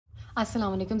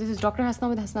Assalamu alaikum. This is Dr. Hasna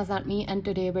with Hasna's Anatomy, and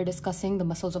today we're discussing the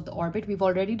muscles of the orbit. We've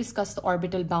already discussed the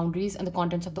orbital boundaries and the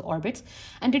contents of the orbits,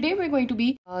 and today we're going to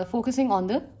be focusing on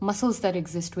the muscles that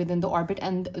exist within the orbit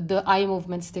and the eye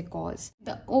movements they cause.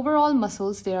 The overall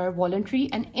muscles, they are voluntary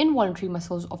and involuntary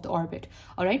muscles of the orbit.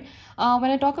 All right.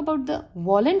 When I talk about the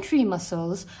voluntary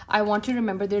muscles, I want you to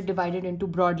remember they're divided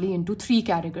broadly into three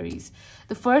categories.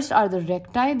 The first are the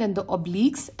recti, then the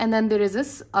obliques, and then there is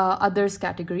this others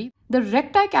category. The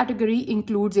recti category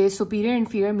includes a superior,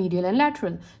 inferior, medial, and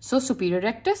lateral. So superior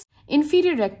rectus,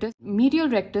 inferior rectus, medial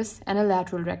rectus, and a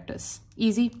lateral rectus.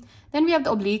 Easy. Then we have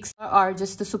the obliques are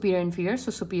just the superior, inferior. So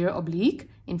superior oblique,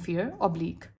 inferior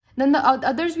oblique. Then the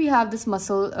others, we have this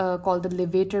muscle called the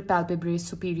levator palpebrae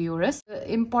superioris.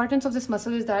 The importance of this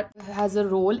muscle is that it has a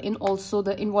role in also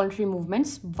the involuntary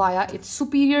movements via its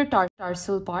superior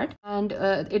tarsal part, and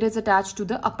it is attached to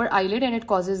the upper eyelid and it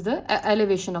causes the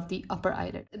elevation of the upper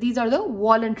eyelid. These are the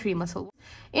voluntary muscles.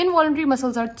 Involuntary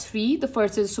muscles are three. The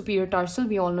first is superior tarsal.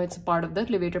 We all know it's a part of the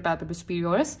levator palpebrae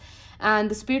superioris,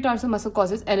 and the superior tarsal muscle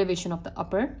causes elevation of the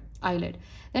upper eyelid.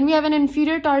 Then we have an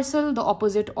inferior tarsal, the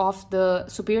opposite of the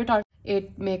superior tarsal.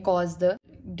 It may cause the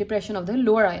depression of the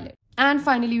lower eyelid. And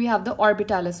finally, we have the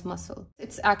orbitalis muscle.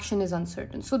 Its action is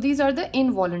uncertain. So these are the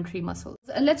involuntary muscles.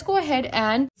 Let's go ahead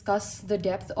and discuss the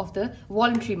depth of the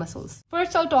voluntary muscles.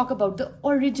 First, I'll talk about the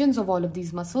origins of all of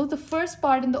these muscles. The first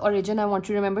part in the origin I want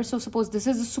you to remember. So suppose this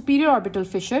is a superior orbital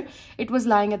fissure. It was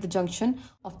lying at the junction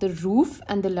of the roof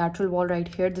and the lateral wall right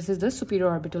here. This is the superior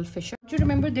orbital fissure. I want you to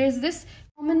remember there's this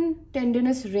common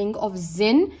tendinous ring of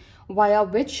Zinn via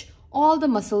which all the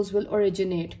muscles will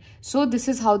originate. So this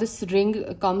is how this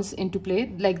ring comes into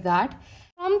play, like that.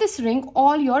 From this ring,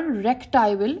 all your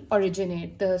recti will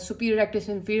originate. The superior rectus,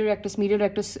 inferior rectus, medial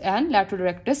rectus, and lateral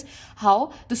rectus.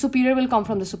 How? The superior will come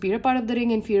from the superior part of the ring,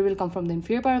 inferior will come from the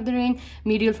inferior part of the ring,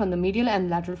 medial from the medial, and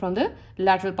lateral from the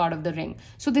lateral part of the ring.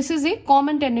 So this is a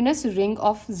common tendinous ring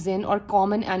of Zinn or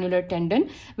common annular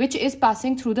tendon, which is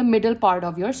passing through the middle part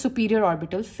of your superior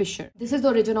orbital fissure. This is the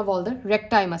origin of all the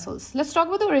recti muscles. Let's talk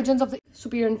about the origins of the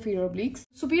superior and inferior obliques.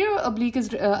 Superior oblique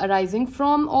is arising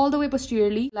from all the way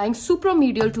posteriorly, lying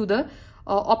supramedial to the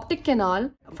optic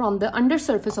canal from the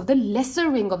undersurface of the lesser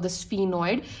wing of the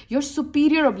sphenoid. Your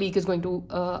superior oblique is going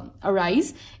to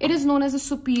arise. It is known as a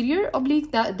superior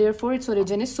oblique, that therefore its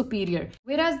origin is superior.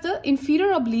 Whereas the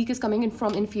inferior oblique is coming in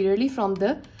from inferiorly from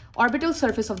the orbital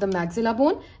surface of the maxilla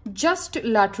bone, just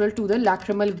lateral to the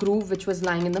lacrimal groove, which was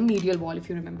lying in the medial wall, if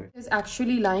you remember. It is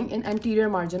actually lying in anterior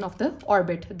margin of the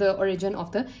orbit, the origin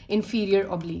of the inferior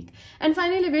oblique. And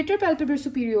finally, levator palpebrae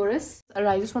superioris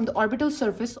arises from the orbital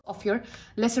surface of your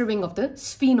lesser wing of the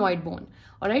sphenoid bone.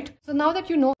 Alright, so now that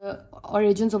you know the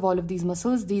origins of all of these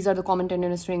muscles, these are the common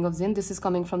tendinous ring of Zinn. This is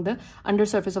coming from the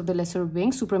undersurface of the lesser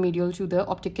wing, supramedial to the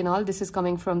optic canal. This is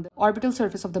coming from the orbital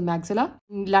surface of the maxilla,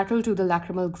 lateral to the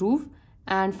lacrimal groove.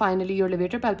 And finally, your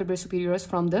levator palpebrae superioris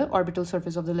from the orbital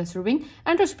surface of the lesser wing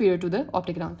and superior to the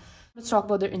optic canal. Let's talk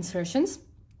about their insertions.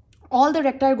 All the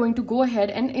recti are going to go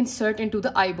ahead and insert into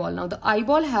the eyeball. Now, the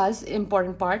eyeball has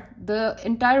important part. The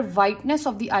entire whiteness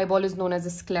of the eyeball is known as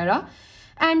the sclera.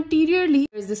 Anteriorly,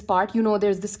 there is this part,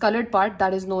 there's this colored part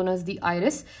that is known as the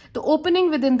iris. The opening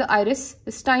within the iris,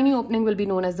 this tiny opening, will be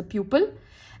known as the pupil.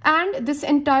 And this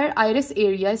entire iris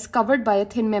area is covered by a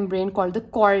thin membrane called the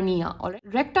cornea. All right.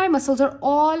 Recti muscles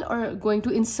are going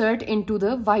to insert into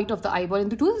the white of the eyeball,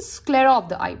 into the sclera of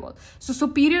the eyeball. So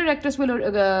superior rectus will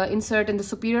insert in the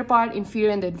superior part, inferior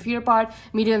in the inferior part,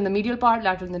 medial in the medial part,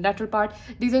 lateral in the lateral part.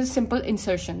 These are simple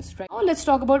insertions. Right. Now let's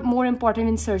talk about more important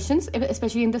insertions,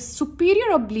 especially in the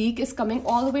superior oblique is coming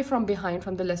all the way from behind,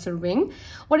 from the lesser wing.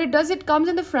 What it does, it comes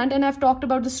in the front, and I've talked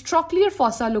about the trochlear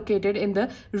fossa located in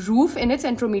the roof in its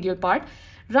anteromedial part.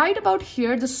 Right about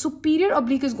here, the superior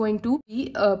oblique is going to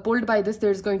be pulled by this.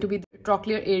 There's going to be the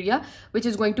trochlear area, which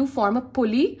is going to form a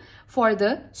pulley for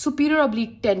the superior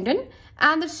oblique tendon,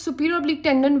 and the superior oblique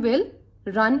tendon will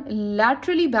run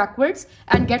laterally backwards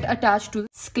and get attached to the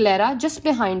sclera just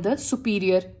behind the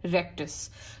superior rectus.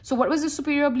 So what was the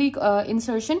superior oblique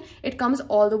insertion? It comes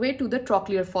all the way to the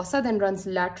trochlear fossa, then runs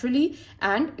laterally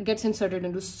and gets inserted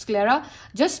into sclera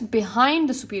just behind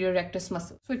the superior rectus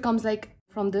muscle. So it comes like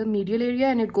from the medial area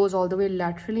and it goes all the way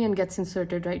laterally and gets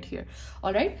inserted right here.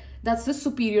 All right, that's the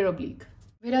superior oblique.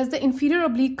 Whereas the inferior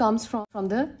oblique comes from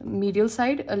the medial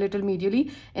side, a little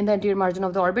medially in the anterior margin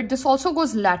of the orbit. This also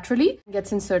goes laterally,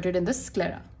 gets inserted in the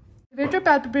sclera. Levator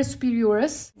palpebrae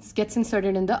superioris gets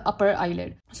inserted in the upper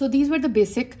eyelid. So these were the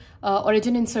basic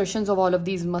origin insertions of all of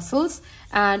these muscles,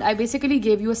 and I basically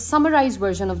gave you a summarized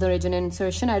version of the origin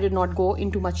insertion. I did not go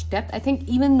into much depth. I think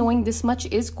even knowing this much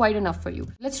is quite enough for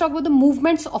you. Let's talk about the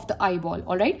movements of the eyeball,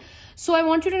 all right? So I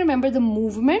want you to remember the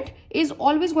movement is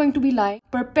always going to be lying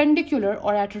perpendicular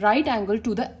or at right angle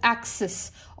to the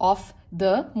axis of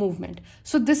the movement.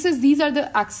 So these are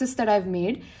the axes that I've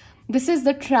made. This is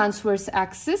the transverse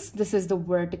axis, this is the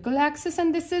vertical axis,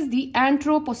 and this is the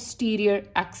anteroposterior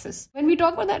axis. When we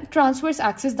talk about that transverse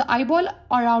axis, the eyeball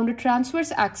around a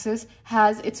transverse axis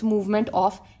has its movement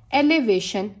of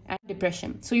elevation and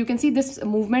depression. So you can see this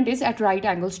movement is at right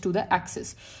angles to the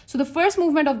axis. So the first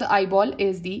movement of the eyeball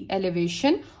is the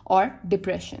elevation or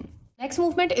depression. Next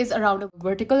movement is around a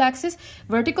vertical axis.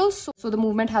 Vertical, so the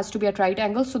movement has to be at right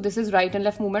angles. So this is right and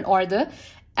left movement, or the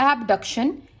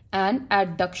abduction and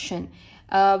adduction.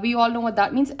 We all know what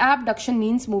that means. Abduction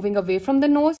means moving away from the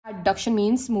nose. Adduction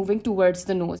means moving towards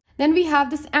the nose. Then we have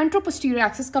this anteroposterior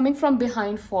axis coming from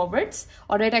behind forwards.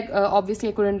 Alright, obviously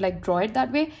I couldn't draw it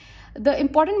that way. The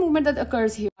important movement that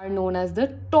occurs here are known as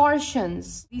the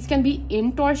torsions. These can be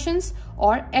intorsions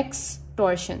or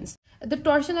extorsions. The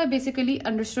torsion are basically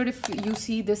understood if you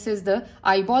see this is the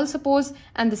eyeball, suppose,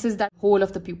 and this is that whole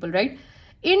of the pupil, right?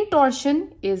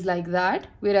 Intorsion is like that,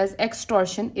 whereas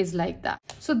extorsion is like that.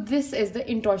 So this is the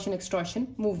intorsion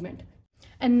extorsion movement.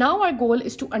 And now our goal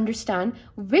is to understand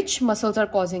which muscles are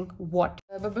causing what.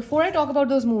 But before I talk about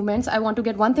those movements, I want to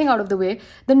get one thing out of the way: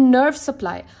 the nerve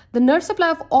supply. The nerve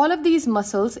supply of all of these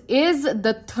muscles is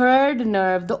the third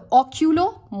nerve, the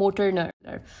oculomotor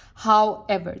nerve.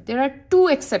 However, there are two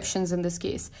exceptions in this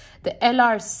case: the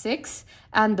LR6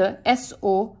 and the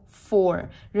SO4.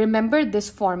 Remember this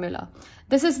formula.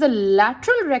 This is the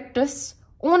lateral rectus.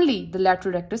 Only the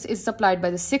lateral rectus is supplied by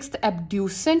the sixth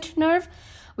abducent nerve,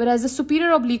 whereas the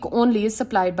superior oblique only is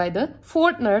supplied by the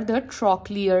fourth nerve, the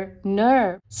trochlear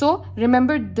nerve. So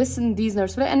remember this in these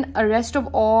nerves, and a rest of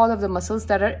all of the muscles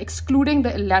that are excluding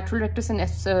the lateral rectus and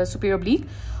superior oblique,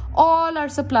 all are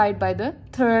supplied by the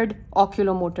third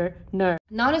oculomotor nerve.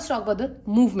 Now let's talk about the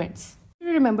movements.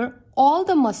 Remember, all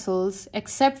the muscles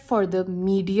except for the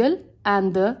medial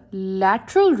and the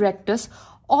lateral rectus,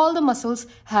 all the muscles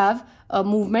have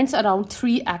movements around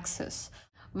 3 axes.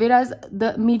 Whereas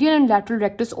the medial and lateral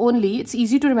rectus only, it's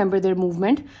easy to remember their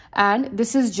movement, and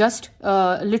this is just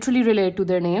literally related to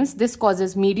their names. This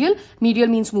causes medial. Medial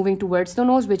means moving towards the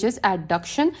nose, which is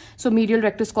adduction. So medial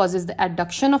rectus causes the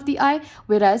adduction of the eye,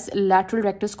 whereas lateral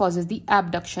rectus causes the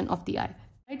abduction of the eye.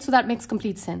 Right? So that makes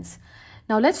complete sense.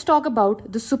 Now let's talk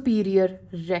about the superior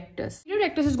rectus. Superior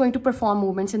rectus is going to perform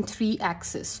movements in 3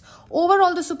 axes.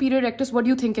 Overall, the superior rectus, what do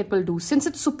you think it will do? Since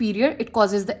it's superior, it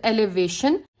causes the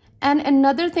elevation. And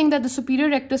another thing that the superior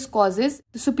rectus causes,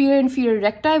 the superior inferior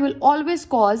recti will always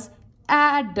cause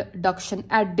adduction,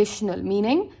 additional,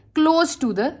 meaning close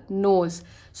to the nose.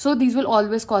 So these will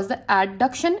always cause the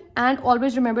adduction, and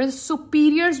always remember the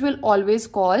superiors will always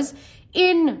cause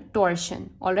intorsion.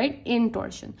 All right,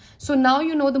 intorsion. So now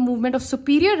you know the movement of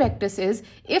superior rectus is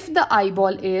if the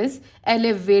eyeball is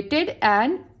elevated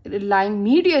and lying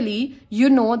medially, you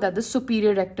know that the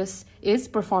superior rectus is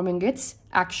performing its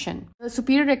action. The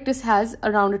superior rectus has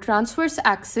around a transverse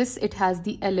axis, it has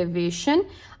the elevation.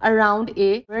 Around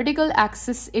a vertical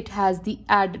axis, it has the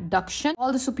adduction.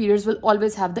 All the superiors will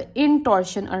always have the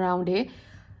intorsion around a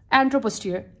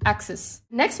anteroposterior axis.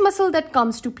 Next muscle that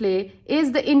comes to play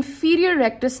is the inferior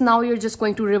rectus. Now you're just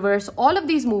going to reverse all of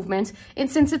these movements,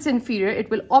 and since it's inferior, it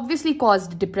will obviously cause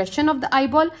the depression of the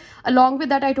eyeball. Along with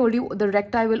that, I told you the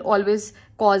recti will always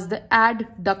cause the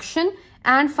adduction.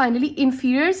 And finally,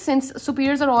 inferiors, since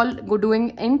superiors are all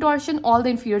doing intorsion, all the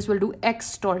inferiors will do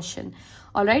extorsion.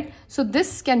 All right, so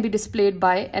this can be displayed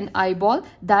by an eyeball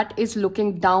that is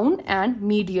looking down and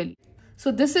medially.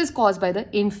 So this is caused by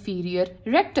the inferior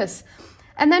rectus.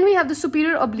 And then we have the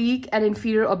superior oblique and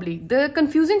inferior oblique. The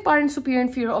confusing part in superior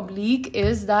inferior oblique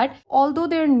is that although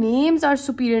their names are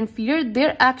superior inferior,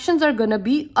 their actions are gonna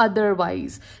be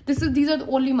otherwise. These are the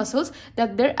only muscles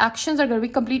that their actions are gonna be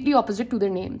completely opposite to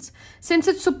their names. Since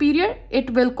it's superior,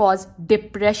 it will cause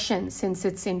depression. Since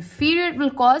it's inferior, it will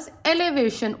cause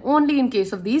elevation only in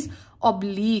case of these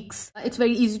obliques. It's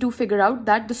very easy to figure out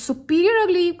that the superior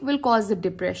oblique will cause the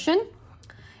depression.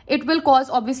 It will cause,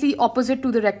 obviously, opposite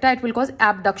to the recti, it will cause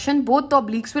abduction. Both the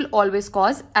obliques will always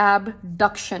cause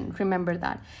abduction. Remember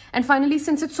that. And finally,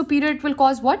 since it's superior, it will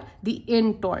cause what? The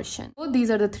intorsion. So these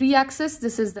are the 3 axes.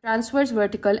 This is the transverse,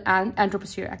 vertical, and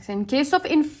anteroposterior axis. In case of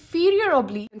inferior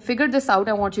oblique, figure this out.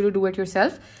 I want you to do it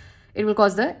yourself. It will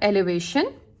cause the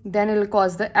elevation. Then it will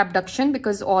cause the abduction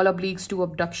because all obliques do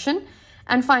abduction.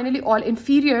 And finally, all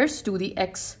inferiors do the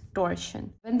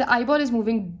extorsion. When the eyeball is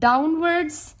moving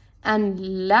downwards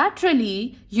and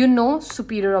laterally, you know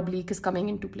superior oblique is coming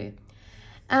into play.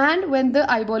 And when the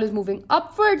eyeball is moving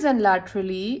upwards and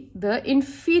laterally, the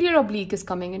inferior oblique is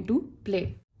coming into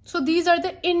play. So these are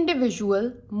the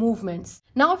individual movements.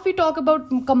 Now, if we talk about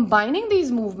combining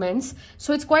these movements,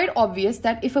 so it's quite obvious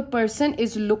that if a person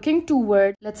is looking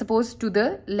toward, let's suppose, to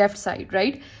the left side,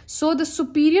 right? So the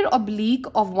superior oblique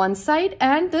of one side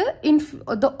and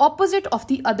the opposite of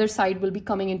the other side will be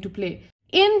coming into play.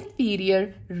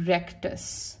 Inferior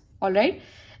rectus, all right?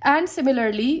 And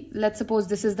similarly, let's suppose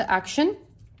this is the action.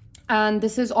 And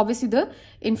this is obviously the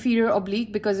inferior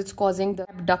oblique because it's causing the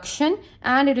abduction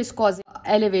and it is causing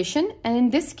elevation. And in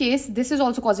this case, this is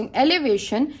also causing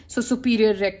elevation, so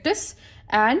superior rectus,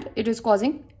 and it is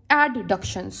causing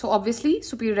adduction. So obviously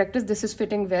superior rectus, this is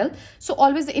fitting well. So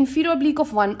always the inferior oblique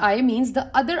of one eye means the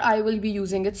other eye will be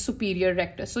using its superior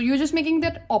rectus. So you're just making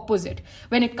that opposite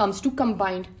when it comes to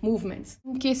combined movements.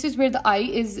 In cases where the eye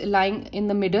is lying in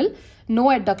the middle, no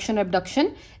adduction,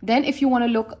 abduction, then if you want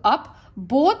to look up,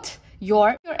 both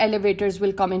your elevators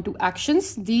will come into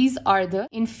actions. These are the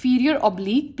inferior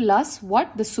oblique plus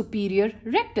what? The superior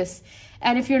rectus.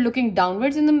 And if you're looking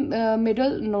downwards in the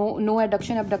middle, no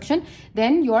adduction, abduction,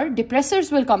 then your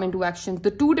depressors will come into action.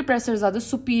 The two depressors are the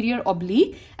superior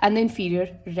oblique and the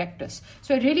inferior rectus.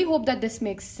 So I really hope that this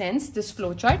makes sense, this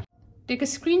flowchart. Take a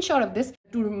screenshot of this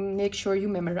to make sure you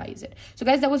memorize it. So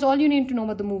guys, that was all you need to know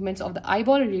about the movements of the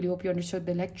eyeball. I really hope you understood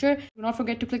the lecture. Do not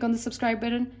forget to click on the subscribe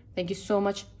button. Thank you so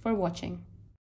much for watching.